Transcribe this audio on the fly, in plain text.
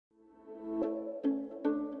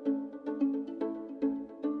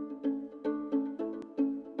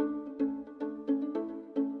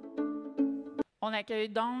On accueille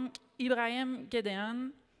donc Ibrahim Gedeon.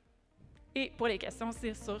 Et pour les questions,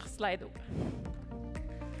 c'est sur Slido.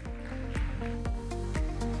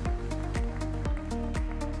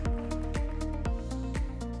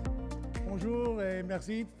 Bonjour et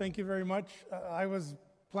merci. Thank you very much. I was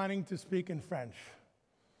planning to speak in French,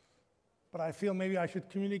 but I feel maybe I should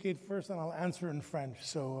communicate first and I'll answer in French.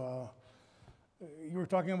 So you were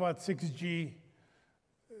talking about 6G.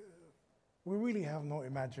 We really have no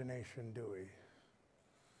imagination, do we?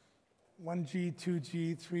 1G,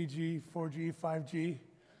 2G, 3G, 4G, 5G.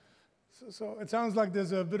 So it sounds like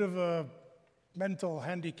there's a bit of a mental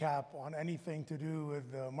handicap on anything to do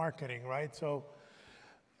with marketing, right? So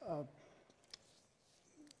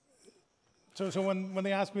when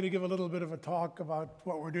they asked me to give a little bit of a talk about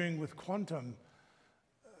what we're doing with quantum,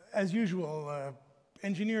 as usual,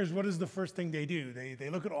 engineers, what is the first thing they do?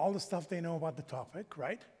 They look at all the stuff they know about the topic,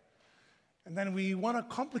 right? And then we want to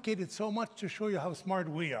complicate it so much to show you how smart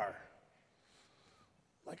we are.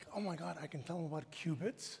 Like, oh my God, I can tell them about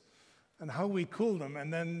qubits and how we cool them,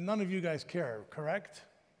 and then none of you guys care, correct?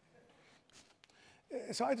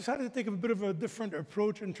 So I decided to take a bit of a different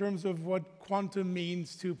approach in terms of what quantum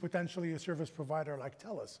means to potentially a service provider like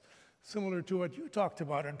TELUS, similar to what you talked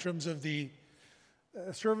about in terms of the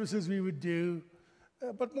services we would do,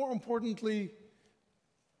 but more importantly,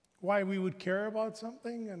 why we would care about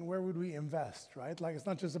something and where would we invest, right? Like, it's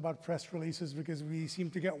not just about press releases, because we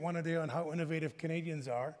seem to get one a day on how innovative Canadians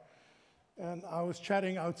are. And I was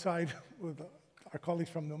chatting outside with our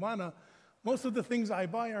colleagues from Numana. Most of the things I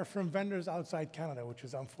buy are from vendors outside Canada, which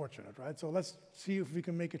is unfortunate, right? So let's see if we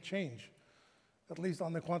can make a change, at least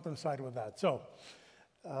on the quantum side with that. So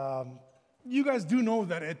you guys do know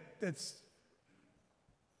that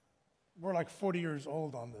we're like 40 years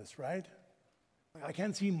old on this, right? I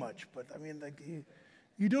can't see much, but I mean, like,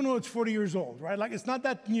 you do know it's 40 years old, right? Like, it's not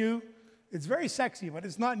that new. It's very sexy, but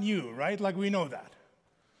it's not new, right? Like, we know that.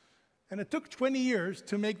 And it took 20 years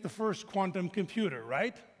to make the first quantum computer,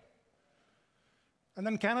 right? And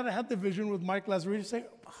then Canada had the vision with Mike Lazaridis to say,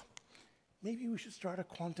 oh, maybe we should start a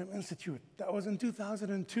quantum institute. That was in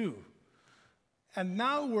 2002. And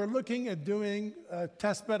now we're looking at doing a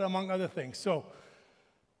testbed, among other things. So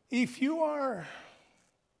if you are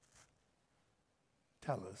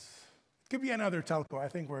TELUS, it could be another telco. I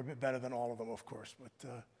think we're a bit better than all of them, of course.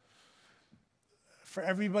 But for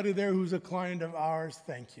everybody there who's a client of ours,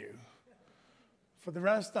 thank you. For the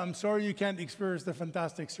rest, I'm sorry you can't experience the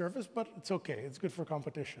fantastic service, but it's okay. It's good for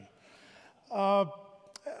competition. The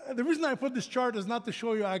reason I put this chart is not to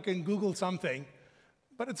show you I can Google something,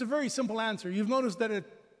 but it's a very simple answer. You've noticed that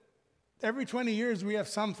every 20 years we have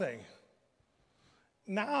something.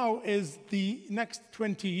 Now is the next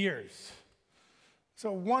 20 years.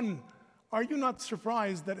 So one, are you not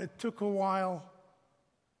surprised that it took a while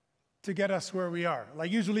to get us where we are? Like,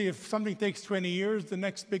 usually if something takes 20 years, the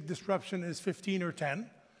next big disruption is 15 or 10,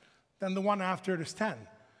 then the one after it is 10.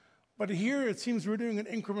 But here it seems we're doing an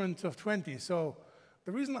increment of 20. So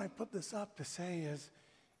the reason I put this up to say is,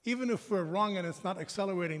 even if we're wrong and it's not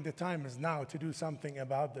accelerating, the time is now to do something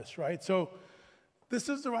about this, right? So this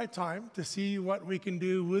is the right time to see what we can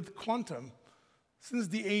do with quantum since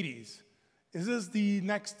the 80s. Is this the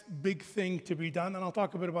next big thing to be done? And I'll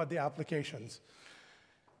talk a bit about the applications.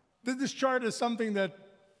 This chart is something that,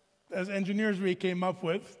 as engineers, we came up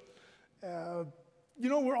with. You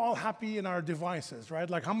know, we're all happy in our devices, right?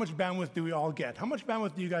 Like, how much bandwidth do we all get? How much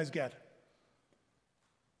bandwidth do you guys get?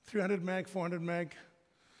 300 meg, 400 meg?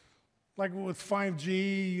 Like with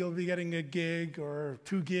 5G, you'll be getting a gig or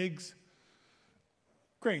 2 gigs.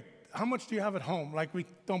 Great. How much do you have at home? Like, we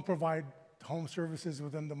don't provide home services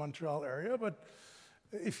within the Montreal area, but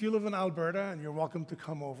if you live in Alberta, and you're welcome to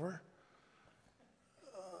come over,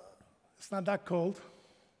 it's not that cold.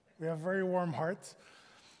 We have very warm hearts.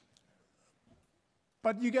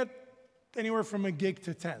 But you get anywhere from a gig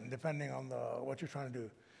to 10, depending on what you're trying to do.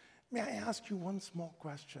 May I ask you one small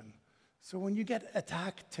question? So when you get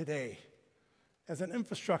attacked today as an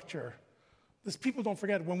infrastructure, these people don't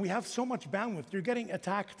forget, when we have so much bandwidth, you're getting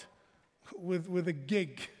attacked with a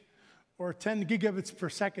gig or 10 gigabits per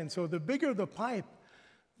second. So the bigger the pipe,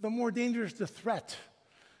 the more dangerous the threat.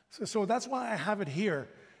 So that's why I have it here.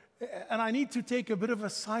 And I need to take a bit of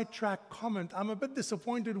a sidetrack comment. I'm a bit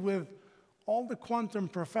disappointed with all the quantum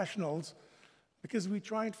professionals, because we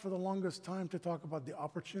tried for the longest time to talk about the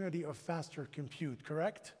opportunity of faster compute,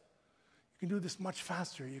 correct? You can do this much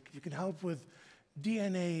faster. You can help with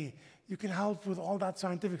DNA. You can help with all that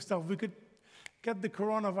scientific stuff. We could get the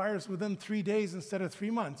coronavirus within 3 days instead of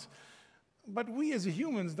 3 months. But we as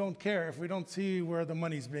humans don't care if we don't see where the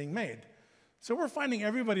money's being made. So we're finding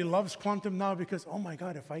everybody loves quantum now because, oh my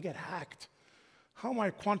God, if I get hacked, how am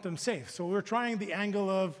I quantum safe? So we're trying the angle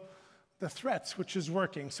of the threats, which is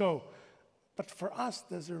working. So, but for us,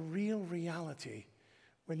 there's a real reality.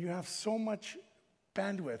 When you have so much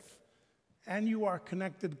bandwidth and you are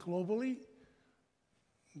connected globally,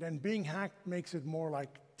 then being hacked makes it more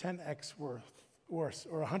like 10x worse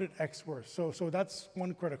or 100x worse. So that's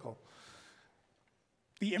one critical.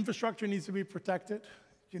 The infrastructure needs to be protected.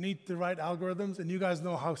 You need the right algorithms, and you guys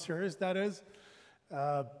know how serious that is.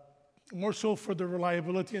 More so for the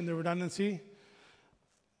reliability and the redundancy.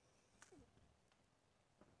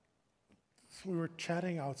 We were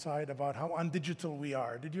chatting outside about how undigital we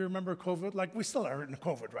are. Did you remember COVID? Like, we still are in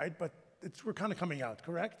COVID, right? But we're kind of coming out,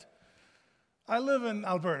 correct? I live in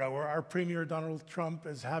Alberta, where our Premier, Donald Trump,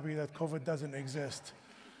 is happy that COVID doesn't exist.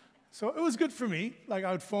 So it was good for me. Like,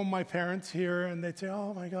 I would phone my parents here, and they'd say,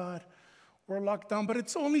 oh, my God, we're locked down. But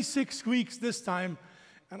it's only 6 weeks this time.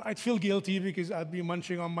 And I'd feel guilty because I'd be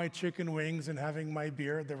munching on my chicken wings and having my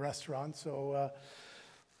beer at the restaurant. So,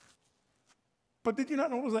 but did you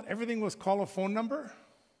not notice that everything was call a phone number?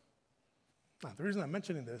 Now, the reason I'm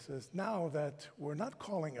mentioning this is now that we're not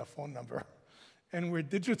calling a phone number and we're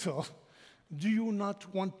digital, do you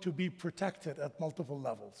not want to be protected at multiple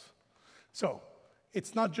levels? So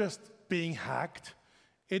it's not just being hacked.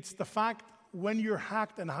 It's the fact when you're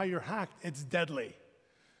hacked and how you're hacked, it's deadly.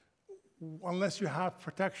 Unless you have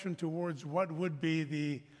protection towards what would be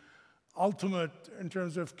the ultimate in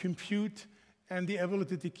terms of compute and the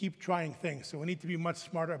ability to keep trying things. So we need to be much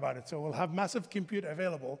smarter about it. So we'll have massive compute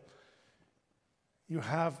available. You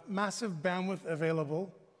have massive bandwidth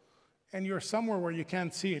available, and you're somewhere where you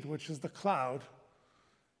can't see it, which is the cloud.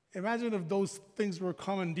 Imagine if those things were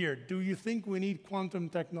commandeered. Do you think we need quantum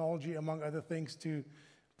technology, among other things, to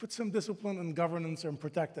put some discipline and governance and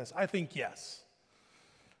protect us? I think yes.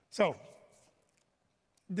 So,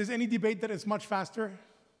 there's any debate that it's much faster?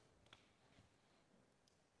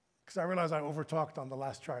 Because I realize I overtalked on the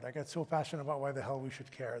last chart. I get so passionate about why the hell we should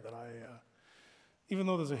care that even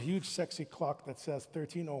though there's a huge sexy clock that says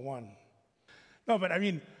 1301. No, but I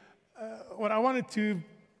mean, what I wanted to,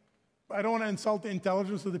 I don't want to insult the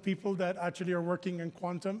intelligence of the people that actually are working in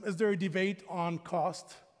quantum. Is there a debate on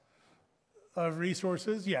cost of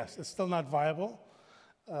resources? Yes, it's still not viable.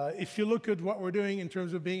 If you look at what we're doing in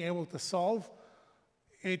terms of being able to solve,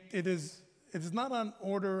 it is not an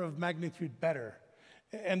order of magnitude better.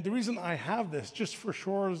 And the reason I have this, just for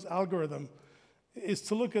Shor's algorithm, is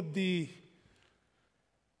to look at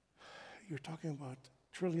you're talking about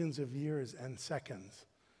trillions of years and seconds.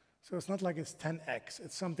 So it's not like it's 10x,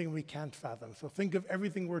 it's something we can't fathom. So think of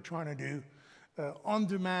everything we're trying to do,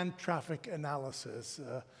 on-demand traffic analysis,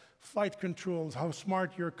 flight controls, how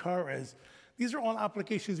smart your car is. These are all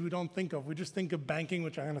applications we don't think of. We just think of banking,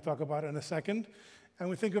 which I'm going to talk about in a second, and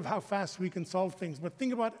we think of how fast we can solve things. But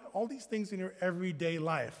think about all these things in your everyday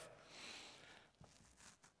life.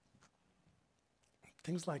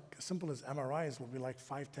 Things like as simple as MRIs will be like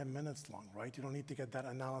 5–10 minutes long, right? You don't need to get that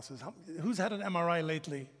analysis. Who's had an MRI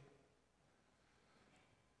lately?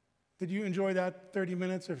 Did you enjoy that 30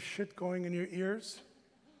 minutes of shit going in your ears?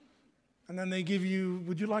 And then they give you,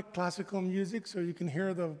 would you like classical music so you can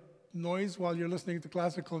hear the noise while you're listening to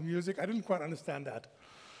classical music? I didn't quite understand that.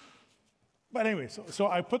 But anyway, so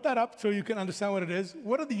I put that up so you can understand what it is.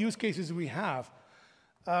 What are the use cases we have?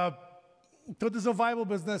 So this is a viable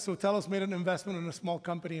business. So Telus made an investment in a small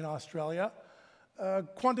company in Australia.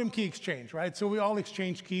 Quantum key exchange, right? So we all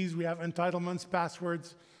exchange keys. We have entitlements,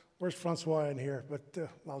 passwords. Where's Francois in here? But,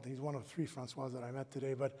 well, he's one of 3 Francois that I met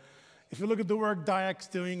today. But if you look at the work DIAC's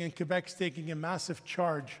doing in Quebec's taking a massive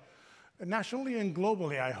charge, nationally and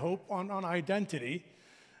globally, I hope, on identity.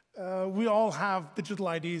 We all have digital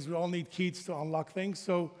IDs. We all need keys to unlock things.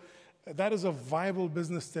 So that is a viable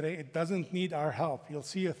business today. It doesn't need our help. You'll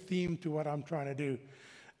see a theme to what I'm trying to do.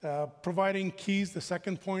 Providing keys, the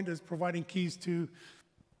second point is providing keys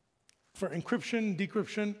for encryption,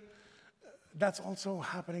 decryption. That's also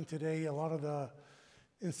happening today. A lot of the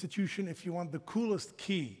institution, if you want the coolest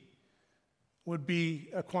key, would be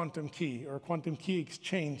a quantum key or a quantum key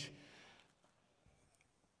exchange.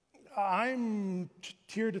 I'm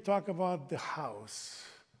here to talk about the house.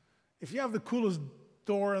 If you have the coolest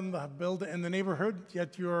door in the neighborhood,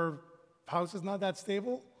 yet your house is not that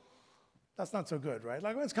stable, that's not so good, right?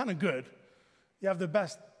 Like, well, it's kind of good. You have the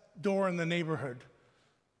best door in the neighborhood,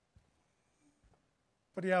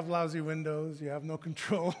 but you have lousy windows, you have no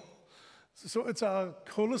control. So it's a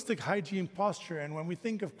holistic hygiene posture, and when we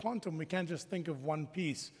think of quantum, we can't just think of one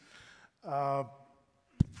piece.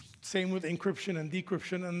 Same with encryption and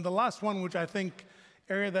decryption. And the last one, which I think,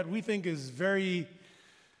 area that we think is very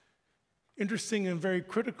interesting and very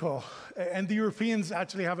critical, and the Europeans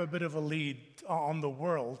actually have a bit of a lead on the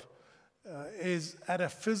world is at a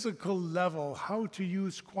physical level how to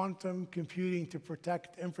use quantum computing to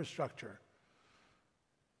protect infrastructure.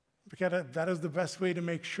 Because that is the best way to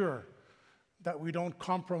make sure that we don't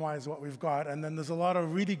compromise what we've got. And then there's a lot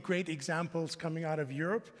of really great examples coming out of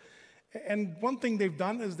Europe. And one thing they've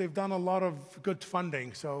done is they've done a lot of good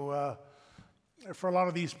funding. So for a lot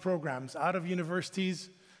of these programs, out of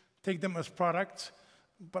universities, take them as products.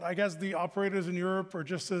 But I guess the operators in Europe are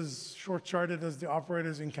just as short-sighted as the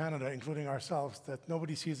operators in Canada, including ourselves, that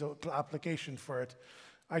nobody sees an application for it.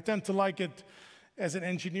 I tend to like it as an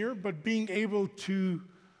engineer, but being able to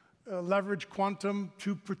leverage quantum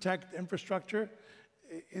to protect infrastructure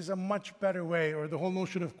is a much better way, or the whole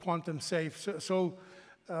notion of quantum safe. So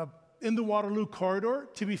in the Waterloo corridor,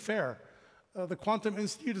 to be fair, the Quantum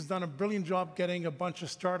Institute has done a brilliant job getting a bunch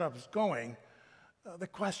of startups going. The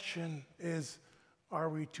question is, are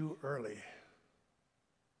we too early?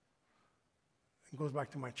 It goes back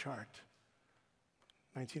to my chart.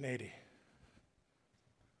 1980,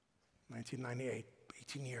 1998,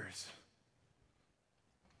 18 years.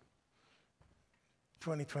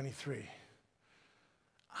 2023.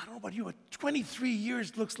 I don't know about you, but 23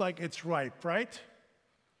 years looks like it's ripe, right?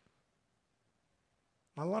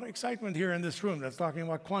 A lot of excitement here in this room that's talking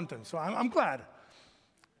about quantum, so I'm glad.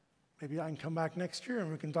 Maybe I can come back next year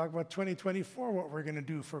and we can talk about 2024, what we're going to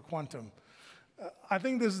do for quantum. I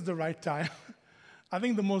think this is the right time. I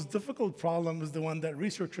think the most difficult problem is the one that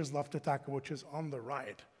researchers love to tackle, which is on the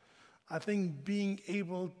right. I think being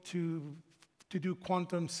able to do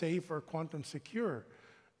quantum safe or quantum secure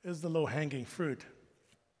is the low-hanging fruit.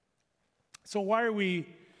 So why are we,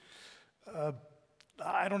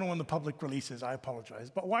 I don't know when the public releases, I apologize,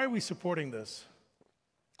 but why are we supporting this?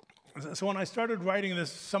 So when I started writing this,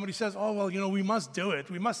 somebody says, oh, well, you know, we must do it.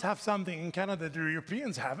 We must have something in Canada. The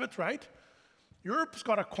Europeans have it, right? Europe's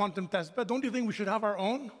got a quantum test bed. Don't you think we should have our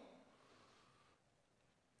own?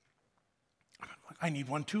 I need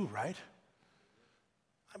one too, right?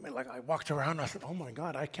 I mean, like, I walked around and I said, oh my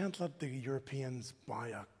God, I can't let the Europeans buy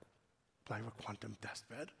a quantum test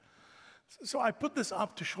bed. So I put this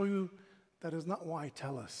up to show you that is not why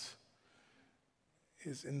TELUS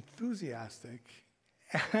is enthusiastic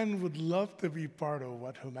and would love to be part of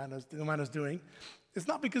what Humana's doing. It's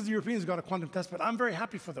not because the Europeans got a quantum test bed. I'm very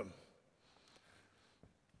happy for them.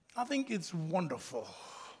 I think it's wonderful.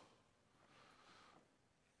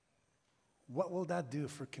 What will that do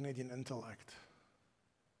for Canadian intellect?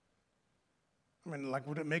 I mean, like,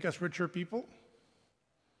 would it make us richer people?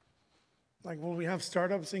 Like, will we have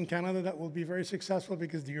startups in Canada that will be very successful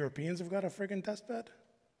because the Europeans have got a friggin' test bed?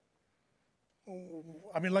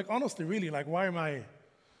 I mean, like, honestly, really, like, why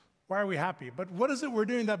are we happy? But what is it we're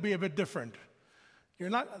doing that be a bit different? You're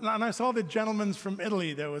not, and I saw the gentlemen from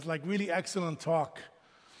Italy, there was like really excellent talk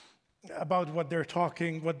about what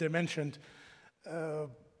they mentioned.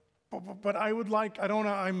 But I would like,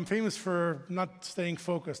 I'm famous for not staying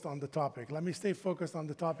focused on the topic. Let me stay focused on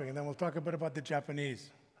the topic, and then we'll talk a bit about the Japanese.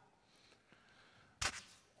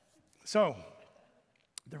 So,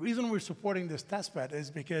 the reason we're supporting this testbed is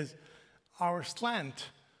because our slant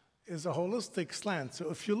is a holistic slant. So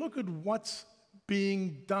if you look at what's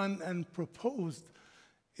being done and proposed,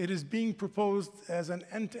 it is being proposed as an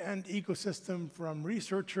end-to-end ecosystem from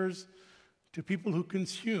researchers to people who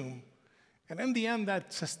consume. And in the end,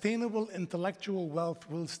 that sustainable intellectual wealth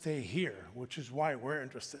will stay here, which is why we're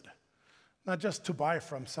interested. Not just to buy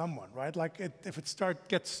from someone, right? Like if it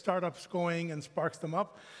gets startups going and sparks them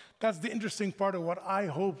up, that's the interesting part of what I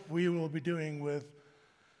hope we will be doing with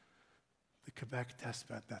the Quebec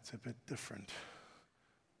testbed. That's a bit different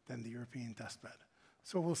than the European testbed.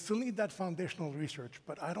 So we'll still need that foundational research,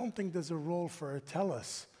 but I don't think there's a role for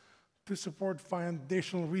TELUS to support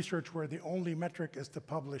foundational research where the only metric is to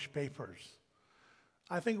publish papers.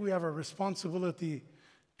 I think we have a responsibility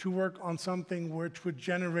to work on something which would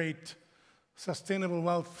generate sustainable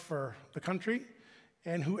wealth for the country,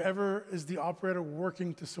 and whoever is the operator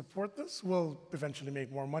working to support this will eventually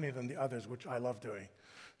make more money than the others, which I love doing.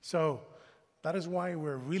 So that is why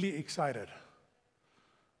we're really excited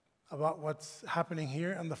about what's happening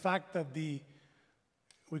here and the fact that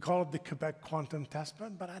we call it the Quebec Quantum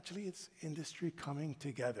Testbed, but actually it's industry coming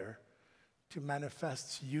together to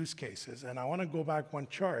manifest use cases. And I want to go back one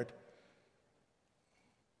chart.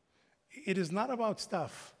 It is not about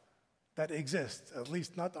stuff that exists, at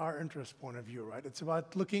least not our interest point of view, right? It's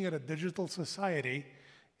about looking at a digital society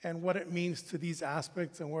and what it means to these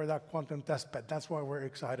aspects and where that quantum testbed, that's why we're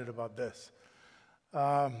excited about this.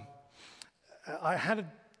 I had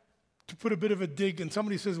to put a bit of a dig, and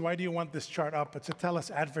somebody says, why do you want this chart up? It's a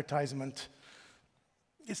TELUS advertisement.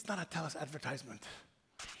 It's not a TELUS advertisement.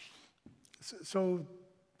 So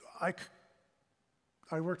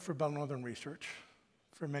I worked for Bell Northern Research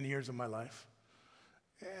for many years of my life.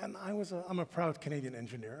 And I'm a proud Canadian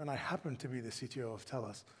engineer, and I happen to be the CTO of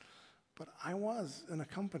Telus. But I was in a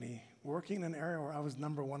company working in an area where I was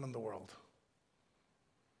 #1 in the world.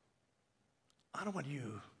 I don't know about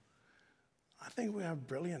you. I think we have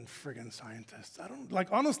brilliant friggin' scientists. I don't, like,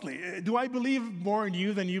 honestly, do I believe more in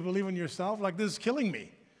you than you believe in yourself? Like, this is killing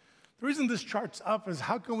me. The reason this chart's up is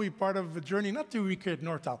how can we be part of a journey, not to recreate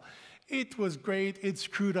Nortel. It was great, it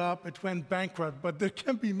screwed up, it went bankrupt, but there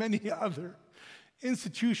can be many other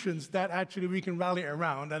institutions that actually we can rally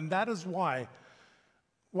around, and that is why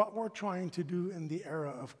what we're trying to do in the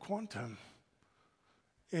era of quantum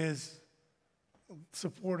is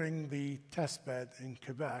supporting the test bed in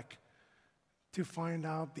Quebec to find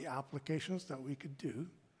out the applications that we could do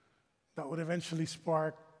that would eventually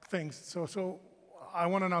spark things. So I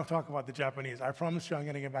want to now talk about the Japanese. I promise you I'm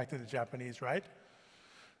going to get back to the Japanese, right?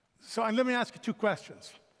 So and let me ask you 2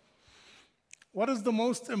 questions. What is the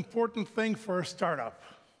most important thing for a startup?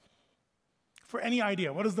 For any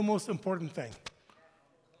idea, what is the most important thing?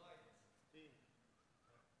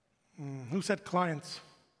 Who said clients?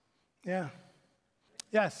 Yeah.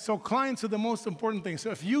 Yes, so clients are the most important thing. So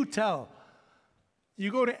if you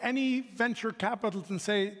go to any venture capitalist and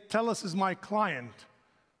say, Telus is my client,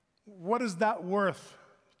 what is that worth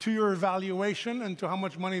to your evaluation and to how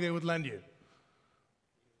much money they would lend you?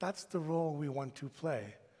 That's the role we want to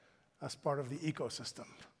play as part of the ecosystem.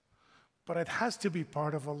 But it has to be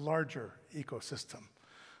part of a larger ecosystem.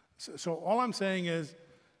 So all I'm saying is,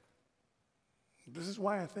 this is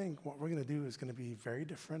why I think what we're going to do is going to be very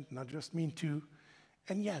different, not just mean to,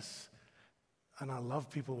 and yes, and I love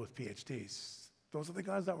people with PhDs. Those are the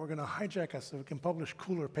guys that were going to hijack us so we can publish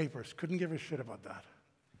cooler papers. Couldn't give a shit about that.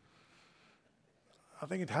 I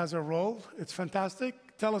think it has a role. It's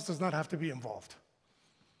fantastic. Telus does not have to be involved.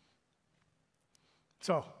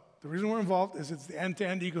 So the reason we're involved is it's the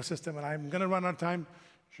end-to-end ecosystem, and I'm going to run out of time.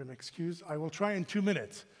 Je m'excuse. I will try in 2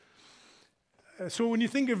 minutes. So when you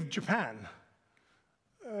think of Japan,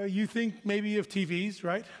 you think maybe of TVs,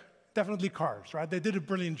 right? Definitely cars, right? They did a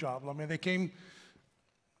brilliant job. I mean, they came,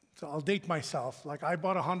 so I'll date myself. Like, I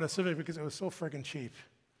bought a Honda Civic because it was so friggin' cheap.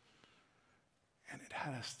 And it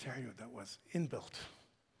had a stereo that was inbuilt.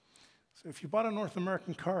 So if you bought a North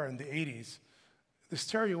American car in the 80s, the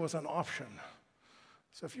stereo was an option.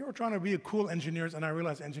 So if you were trying to be a cool engineer, and I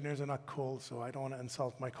realize engineers are not cool, so I don't want to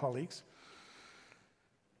insult my colleagues.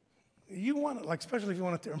 You want, like, especially if you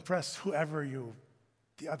wanted to impress whoever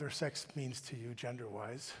the other sex means to you,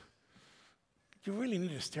 gender-wise, you really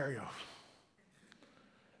need a stereo.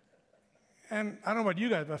 And I don't know about you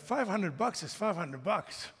guys, but $500 is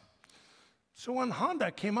 $500. So when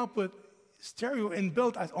Honda came up with stereo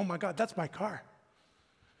inbuilt, I said, oh my God, that's my car.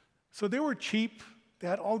 So they were cheap, they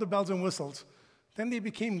had all the bells and whistles. Then they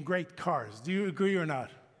became great cars. Do you agree or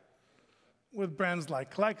not? With brands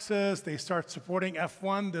like Lexus, they start supporting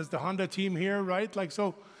F1. There's the Honda team here, right? Like,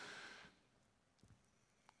 so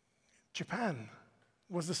Japan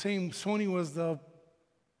was the same. Sony was the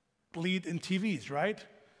lead in TVs, right?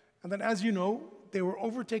 And then, as you know, they were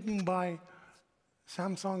overtaken by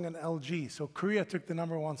Samsung and LG. So Korea took the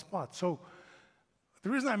 #1 spot. So the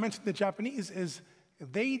reason I mentioned the Japanese is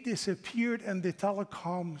they disappeared in the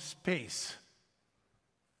telecom space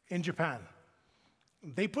in Japan.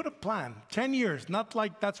 They put a plan, 10 years, not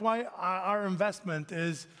like, that's why our investment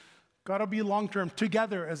is gotta be long-term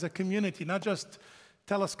together as a community, not just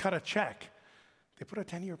tell us cut a check. They put a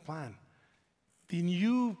 10-year plan. The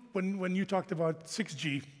new, when you talked about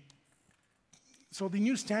 6G, so the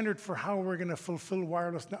new standard for how we're gonna fulfill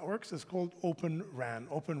wireless networks is called Open RAN,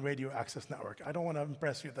 Open Radio Access Network. I don't wanna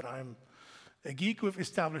impress you that I'm a geek. We've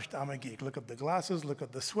established I'm a geek. Look at the glasses, look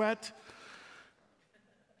at the sweat.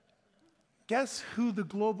 Guess who the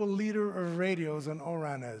global leader of radios and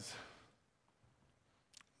O-RAN is?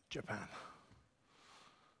 Japan.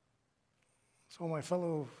 So my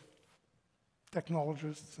fellow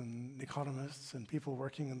technologists and economists and people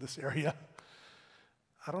working in this area,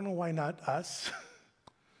 I don't know why not us.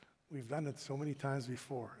 We've done it so many times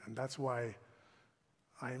before, and that's why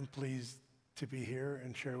I am pleased to be here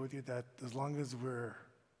and share with you that as long as we're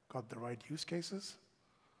got the right use cases,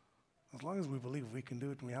 as long as we believe we can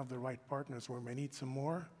do it and we have the right partners where we may need some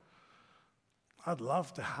more, I'd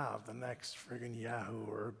love to have the next friggin' Yahoo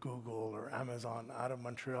or Google or Amazon out of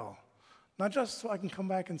Montreal. Not just so I can come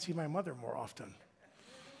back and see my mother more often,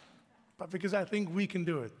 but because I think we can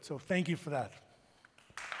do it. So thank you for that.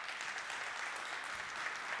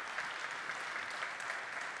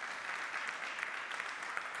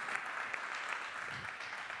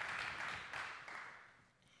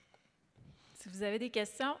 vous avez des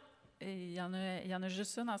questions, il y en a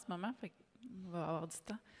juste une en ce moment, fait qu'on va avoir du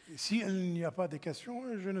temps. S'il n'y a pas de questions,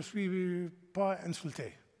 je ne suis pas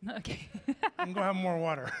insulté. OK. I'm going to have more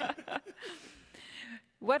water.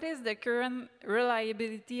 What is the current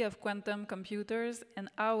reliability of quantum computers, and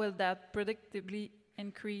how will that predictably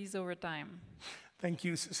increase over time? Thank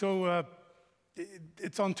you. So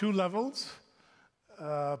it's on two levels.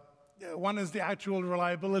 One is the actual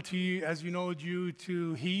reliability, as you know, due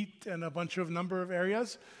to heat and a bunch of number of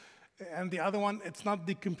areas. And the other one, it's not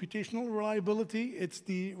the computational reliability, it's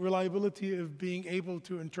the reliability of being able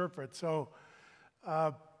to interpret. So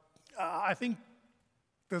I think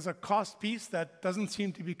there's a cost piece that doesn't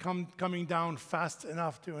seem to be coming down fast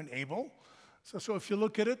enough to enable. So if you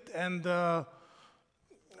look at it, and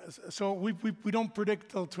so we don't predict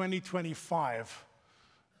till 2025.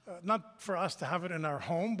 Not for us to have it in our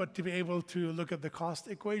home, but to be able to look at the cost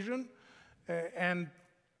equation. And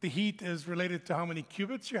the heat is related to how many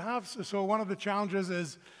qubits you have. So one of the challenges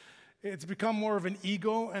is it's become more of an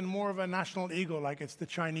ego and more of a national ego, like it's the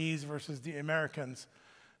Chinese versus the Americans.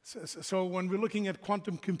 So when we're looking at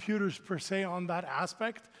quantum computers per se on that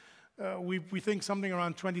aspect, we think something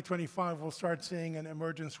around 2025 we'll start seeing an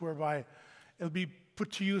emergence whereby it'll be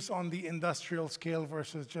put to use on the industrial scale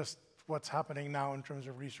versus just what's happening now in terms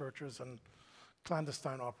of researchers and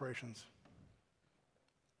clandestine operations.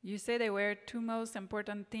 You say there were two most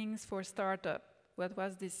important things for startup. What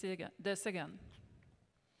was the second?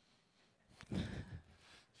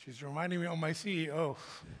 She's reminding me of my CEO.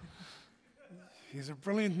 He's a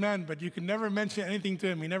brilliant man, but you can never mention anything to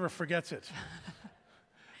him. He never forgets it.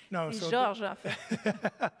 No, so Georges, en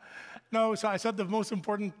fait. No, so I said the most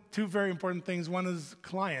important, two very important things. One is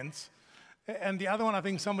clients. And the other one, I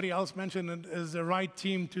think somebody else mentioned, is the right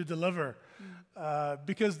team to deliver.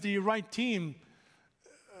 Because the right team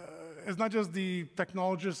is not just the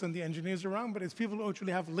technologists and the engineers around, but it's people who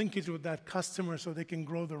actually have linkage with that customer so they can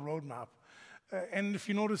grow the roadmap. And if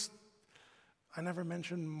you notice, I never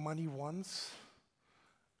mentioned money once.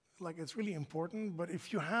 Like, it's really important, but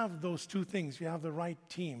if you have those two things, you have the right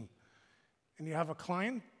team, and you have a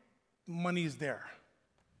client, money's there.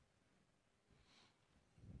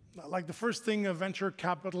 Like the first thing a venture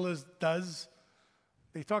capitalist does,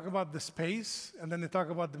 they talk about the space, and then they talk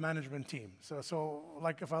about the management team. So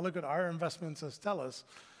like if I look at our investments as Telus,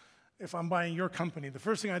 if I'm buying your company, the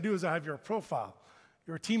first thing I do is I have your profile,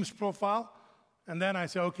 your team's profile, and then I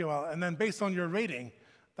say, okay, well, and then based on your rating,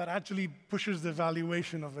 that actually pushes the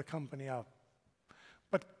valuation of the company up.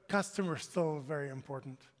 But customers still very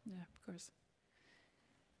important. Yeah, of course.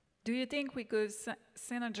 Do you think we could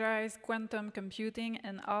synergize quantum computing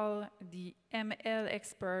and all the ML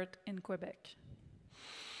experts in Quebec?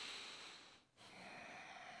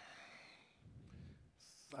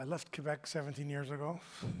 I left Quebec 17 years ago,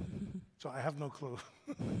 so I have no clue.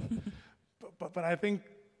 but I think,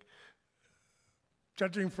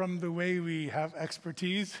 judging from the way we have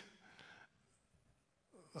expertise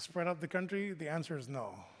spread out the country, the answer is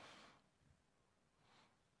no.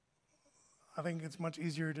 I think it's much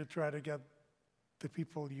easier to try to get the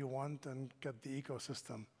people you want and get the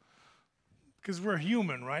ecosystem. Because we're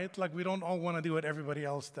human, right? Like, we don't all want to do what everybody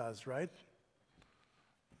else does, right?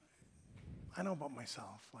 I know about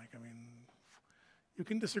myself. Like, I mean, you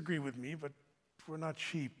can disagree with me, but we're not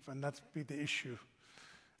sheep, and that's be the issue.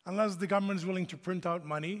 Unless the government is willing to print out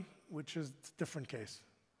money, which is a different case.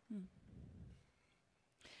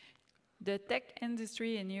 The tech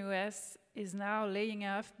industry in the US is now laying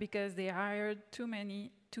off because they hired too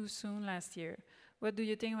many too soon last year. What do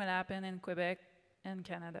you think will happen in Quebec and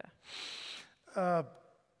Canada?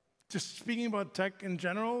 Just speaking about tech in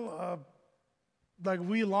general, like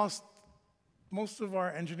we lost most of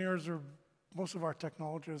our engineers or most of our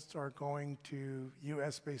technologists are going to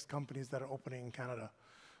US-based companies that are opening in Canada.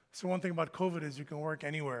 So one thing about COVID is you can work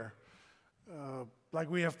anywhere. Like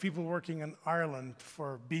we have people working in Ireland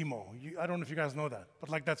for BMO. I don't know if you guys know that, but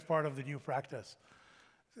like that's part of the new practice.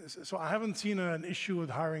 So I haven't seen an issue with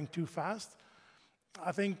hiring too fast.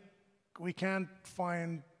 I think we can't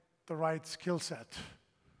find the right skill set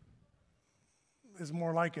is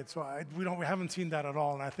more like it. So we haven't seen that at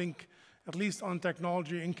all. And I think at least on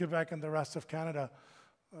technology in Quebec and the rest of Canada,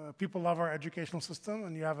 people love our educational system,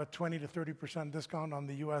 and you have a 20 to 30% discount on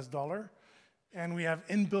the US dollar. And we have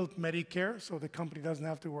inbuilt Medicare, so the company doesn't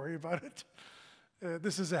have to worry about it.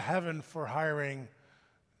 This is a heaven for hiring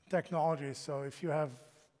technology. So if you have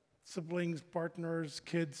siblings, partners,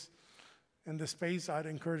 kids in the space, I'd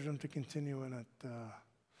encourage them to continue in it.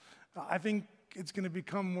 I think it's going to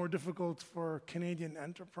become more difficult for Canadian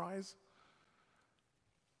enterprise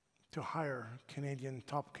to hire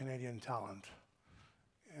top Canadian talent.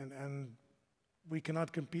 And we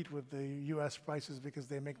cannot compete with the US prices because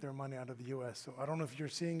they make their money out of the US. So I don't know if you're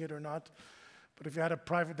seeing it or not, but if you had a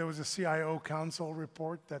private, there was a CIO Council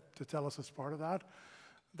report that to tell us as part of that,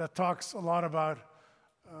 that talks a lot about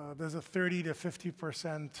there's a 30 to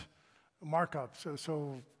 50% markup,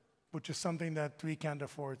 which is something that we can't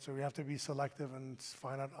afford. So we have to be selective and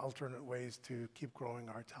find out alternate ways to keep growing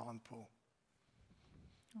our talent pool.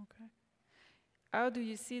 Okay. How do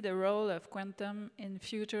you see the role of quantum in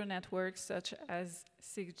future networks such as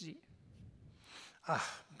 6G?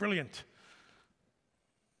 Brilliant.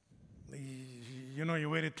 You know, you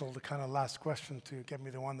waited till the kind of last question to get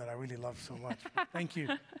me the one that I really love so much. Thank you.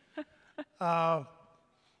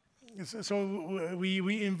 So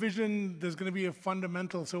we envision there's going to be a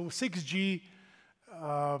fundamental, so 6G,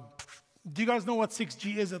 do you guys know what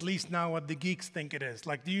 6G is, at least now, what the geeks think it is?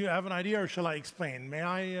 Like, do you have an idea, or shall I explain? May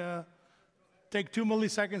I take 2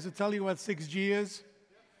 milliseconds to tell you what 6G is?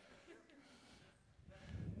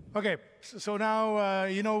 Okay, so now,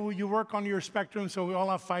 you know, you work on your spectrum, so we all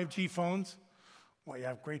have 5G phones. Well, you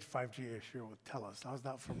have great 5G, if you would tell us. How's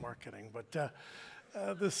that for marketing? But the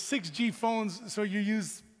 6G phones, so you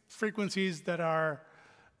use frequencies that are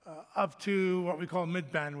up to what we call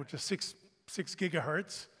mid-band, which is 6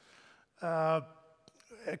 gigahertz.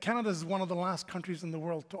 Canada is one of the last countries in the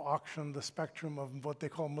world to auction the spectrum of what they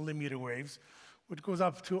call millimeter waves, which goes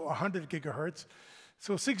up to 100 gigahertz.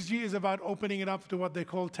 So 6G is about opening it up to what they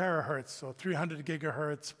call terahertz, so 300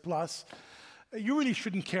 gigahertz plus. You really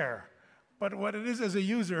shouldn't care. But what it is as a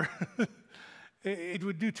user, it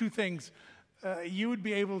would do two things. You would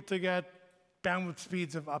be able to get bandwidth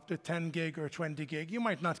speeds of up to 10 gig or 20 gig. You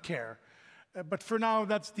might not care. But for now,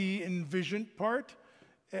 that's the envisioned part,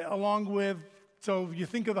 along with, so you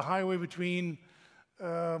think of the highway between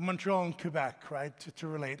Montreal and Quebec, right, to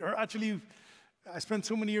relate. Or actually, I spent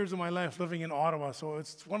so many years of my life living in Ottawa, so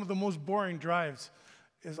it's one of the most boring drives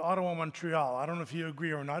is Ottawa-Montreal. I don't know if you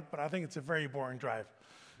agree or not, but I think it's a very boring drive.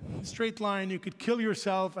 Straight line, you could kill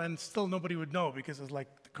yourself and still nobody would know because it's like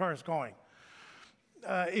the car is going.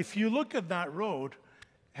 If you look at that road,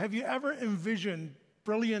 have you ever envisioned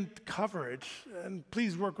brilliant coverage? And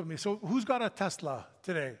please work with me. So who's got a Tesla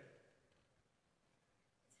today?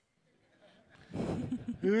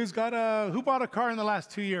 Who bought a car in the last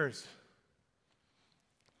 2 years?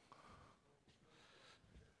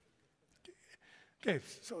 Okay,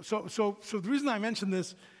 so the reason I mention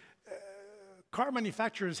this, car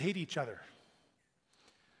manufacturers hate each other.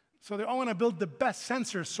 So they all want to build the best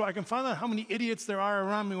sensors so I can find out how many idiots there are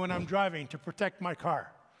around me when I'm driving to protect my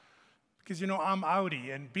car. Because, you know, I'm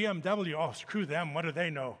Audi and BMW, oh, screw them, what do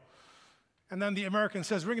they know? And then the American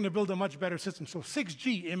says, we're going to build a much better system. So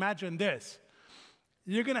 6G, imagine this.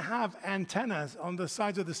 You're going to have antennas on the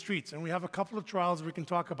sides of the streets, and we have a couple of trials, we can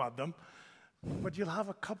talk about them. But you'll have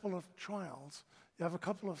a couple of trials. You have a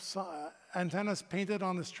couple of antennas painted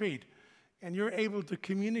on the street, and you're able to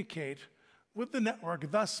communicate with the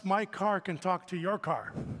network. Thus, my car can talk to your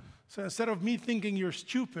car. So instead of me thinking you're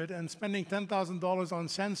stupid and spending $10,000 on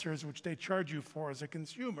sensors, which they charge you for as a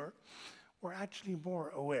consumer, we're actually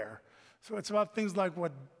more aware. So it's about things like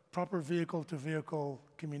what proper vehicle-to-vehicle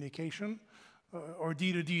communication, or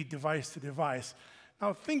D2D, device-to-device.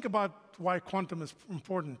 Now think about why quantum is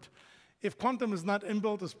important. If quantum is not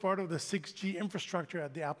inbuilt as part of the 6G infrastructure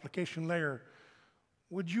at the application layer,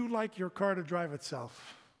 would you like your car to drive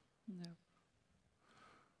itself? No.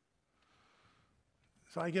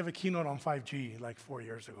 So I gave a keynote on 5G like 4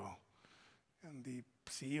 years ago. And the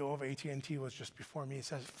CEO of AT&T was just before me. He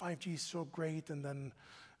says, 5G is so great. And then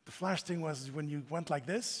the flash thing was when you went like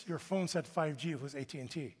this, your phone said 5G, it was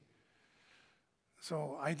AT&T.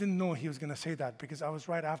 So I didn't know he was going to say that because I was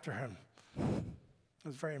right after him. It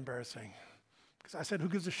was very embarrassing. Because I said, who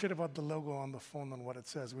gives a shit about the logo on the phone and what it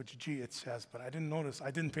says, which G it says, but I didn't notice,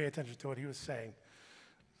 I didn't pay attention to what he was saying.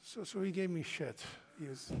 So he gave me shit. He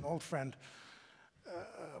was an old friend.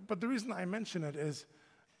 But the reason I mention it is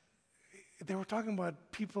they were talking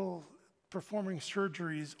about people performing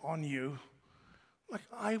surgeries on you. Like,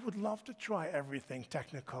 I would love to try everything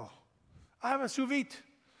technical. I have a sous vide.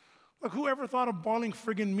 Like, whoever thought of boiling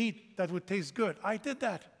friggin' meat that would taste good? I did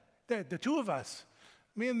that. The two of us.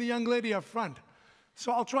 Me and the young lady up front.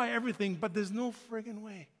 So I'll try everything, but there's no friggin'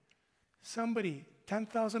 way somebody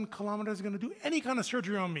 10,000 kilometers is going to do any kind of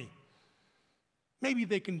surgery on me. Maybe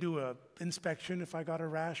they can do an inspection if I got a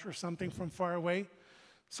rash or something from far away.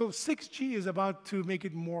 So 6G is about to make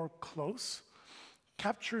it more close.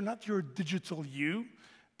 Capture not your digital you,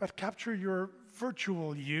 but capture your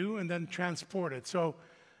virtual you and then transport it. So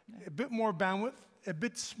a bit more bandwidth, a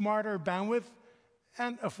bit smarter bandwidth,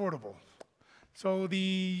 and affordable. So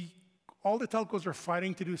the all the telcos are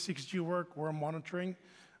fighting to do 6G work. We're monitoring.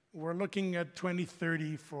 We're looking at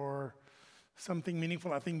 2030 for something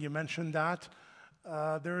meaningful. I think you mentioned that.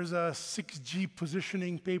 There is a 6G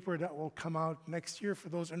positioning paper that will come out next year for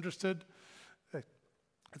those interested.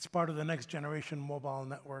 It's part of the Next Generation Mobile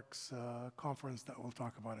Networks conference that will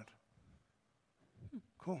talk about it.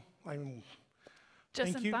 Cool.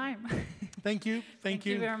 Just in time. Thank you. Thank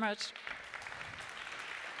you very much.